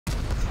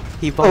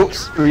He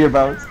bounced. rear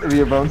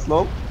bounce,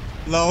 lol.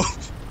 Low.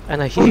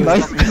 And I Oh, hit him.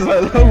 nice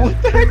missile.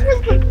 What the heck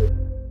was that?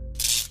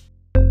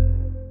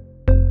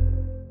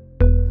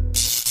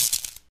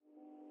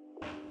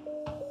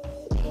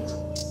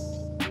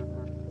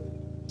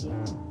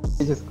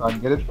 I just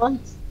can't get it right.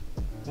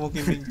 Smoke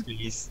him in,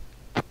 please.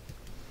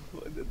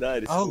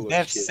 That is Oh, full of they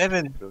have shit,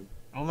 7. bro.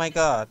 Oh my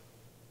god.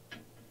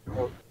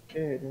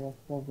 Okay, they have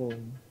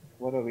 7.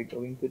 What are we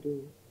going to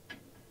do?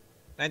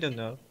 I don't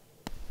know.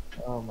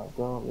 Oh my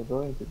god, we're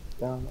going to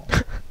down.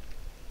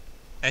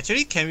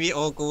 Actually, can we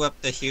all go up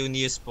the hill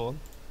near spawn?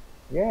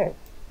 Yes,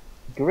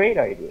 great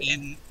idea.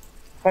 And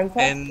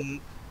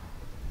Fantastic.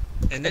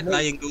 and let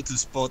Lion go to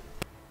spot.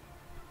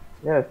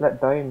 Yes,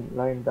 let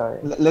Lion die.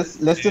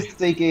 Let's just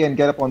take A and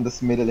get up on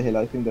this middle hill.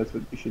 I think that's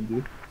what we should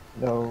do.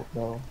 No.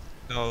 No.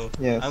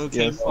 Yes, I will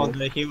camp yes, on yes.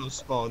 the hill of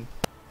spawn.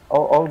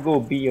 I'll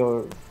go B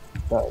or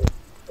die.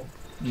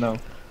 No.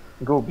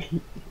 Go B.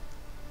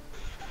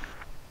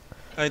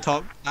 I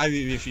thought I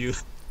will with you.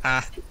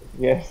 Ah.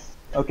 Yes.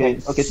 Okay,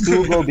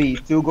 2 go B,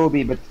 2 go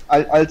B, but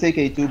I'll take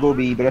A, 2 go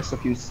B, the rest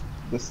of you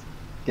this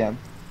camp.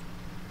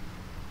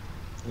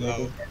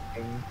 No.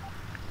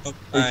 Oh,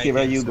 HK,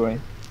 where are you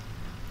going?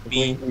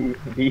 B. Going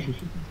B.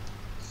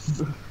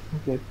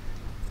 Okay.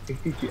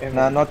 ATGM.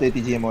 Nah, not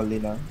ATGM only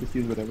now. Just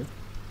use whatever.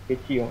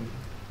 HE on.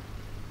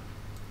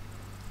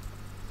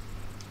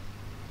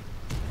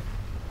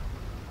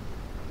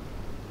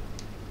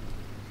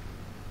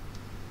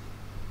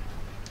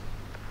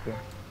 Okay.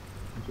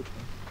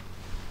 Interesting.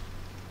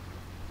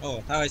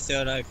 Oh, how I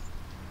still alive?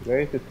 Where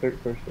is the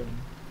third person?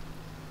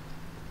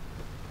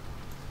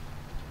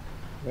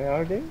 Where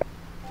are they?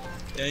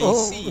 There you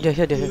Oh, see. they're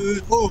here.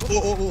 Oh.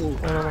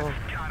 No.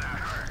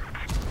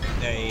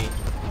 They.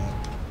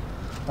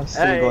 I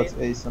still got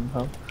A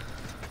somehow.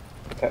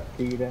 Cut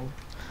C then.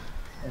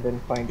 And then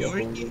find We your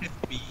already holy.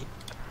 have B.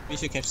 We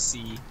should have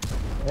C.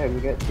 Yeah,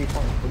 we get 3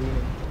 points for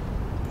winning.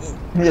 Oh.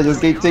 Yeah,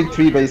 just take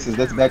 3 bases.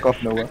 Let's back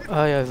off Nova.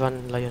 Oh yeah,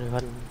 run, Lion,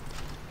 run.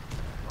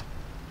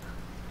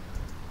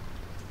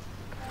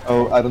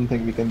 Oh, I don't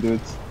think we can do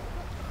it.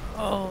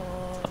 Oh,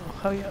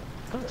 hurry up.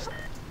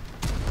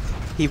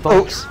 He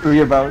bounced.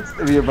 Rear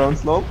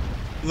bounce, lol.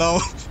 Low.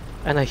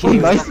 And I Oh, hit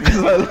him. nice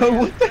missile.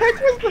 What the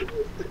heck was that?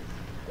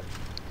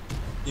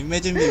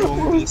 Imagine we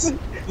won this.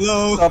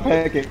 Low. Stop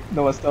hacking.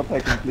 Noah, stop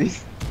hacking,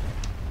 please.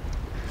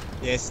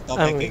 Yes, stop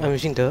I'm hacking.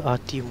 using the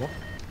RT mode.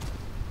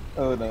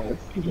 Oh, nice.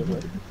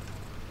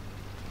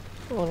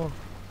 Oh no.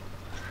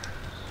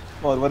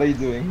 Paul, what are you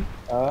doing?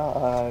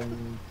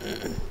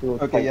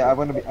 Okay, yeah, I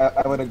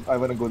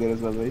wanna go there as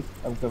well, right?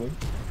 I'm coming.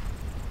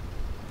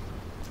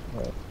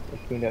 The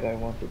thing that I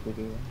wanted to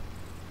do.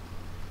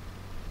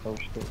 Oh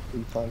shit,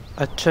 3-5.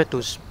 I tried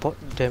to spot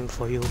them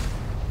for you.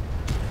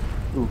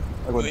 Ooh,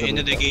 I got Go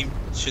into the double. game.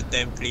 Shoot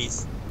them,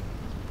 please.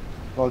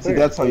 Oh, see,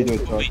 that's how you do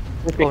it, Oh, Paul. wait.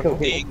 Oh,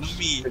 Hey, ignore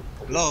me.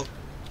 Low.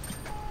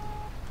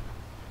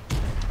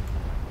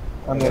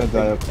 I'm gonna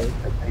die up.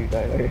 You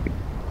die.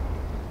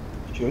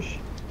 Shush.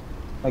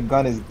 My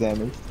gun is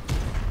damaged.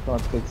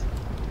 Can't fit.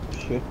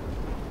 Shit.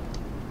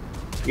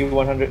 You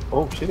 100.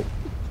 Oh shit.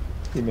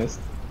 He missed.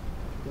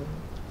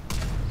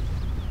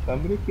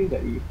 Somebody killed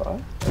that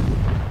E5.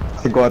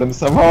 I got him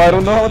somehow. I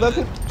don't know how that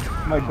hit.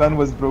 My gun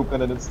was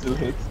broken and it still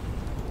hit.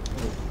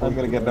 I'm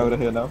gonna get out of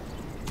here now.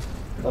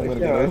 I'm gonna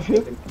get out of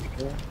here.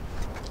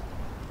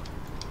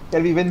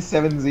 Can we win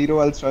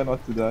 7-0? I'll try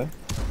not to die.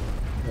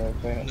 Yeah,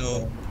 try not to No.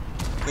 die.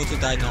 Go to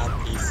die now,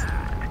 please.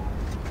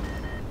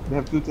 They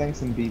have 2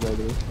 tanks in B, by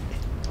the way.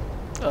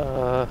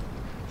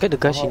 Get the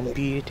guys in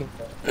B, I think.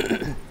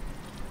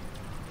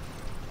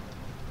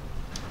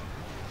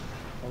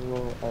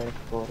 Hello,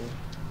 I-4.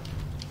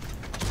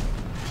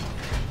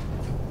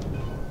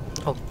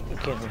 Oh,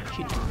 okay, no,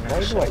 hit him. Why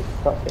do I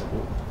suck at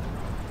this?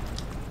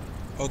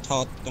 Oh,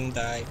 Todd, don't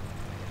die.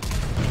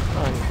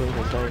 I'm going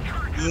to die.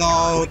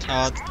 No,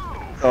 Todd.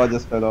 Oh, I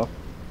just fell off.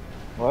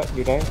 What?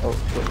 You die? Oh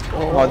shit.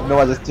 Oh,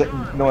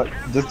 no,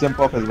 just jump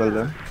off as well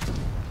then.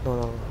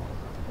 No.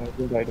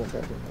 Don't die.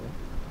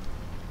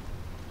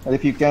 And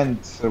if you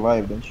can't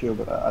survive, then sure,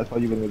 but I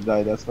thought you were gonna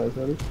die, that's why I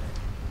said it.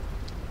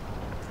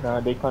 Nah,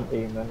 they can't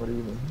aim, man. What do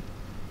you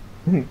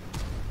mean?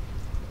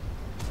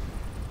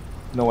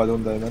 No, I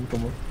don't die, man,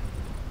 come on.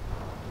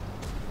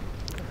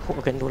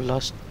 Who can do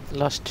last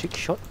trick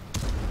shot?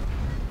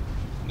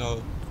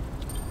 No.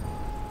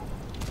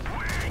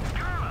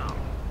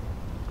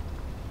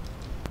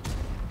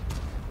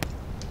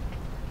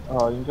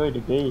 Oh, enjoy the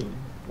game.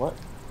 What?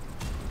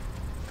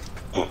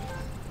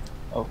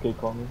 Okay,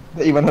 call me.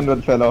 The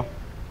E100 fell off.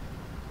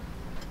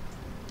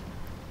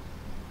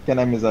 Can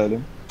I missile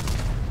him?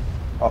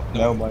 Oh, No.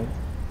 never mind.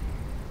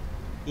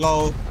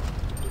 Low.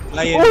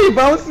 Lion. Oh, he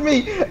bounced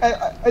me!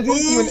 I didn't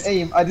even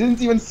aim. I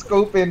didn't even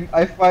scope in.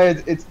 I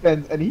fired its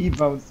pens and he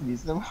bounced me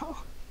somehow.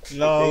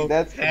 Low. Okay,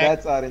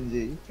 that's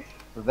RNG.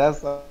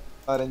 That's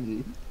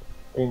RNG.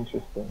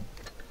 Interesting.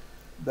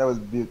 That was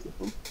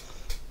beautiful.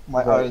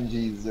 My Right.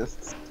 RNG is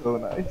just so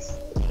nice.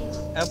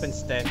 Help and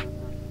stand.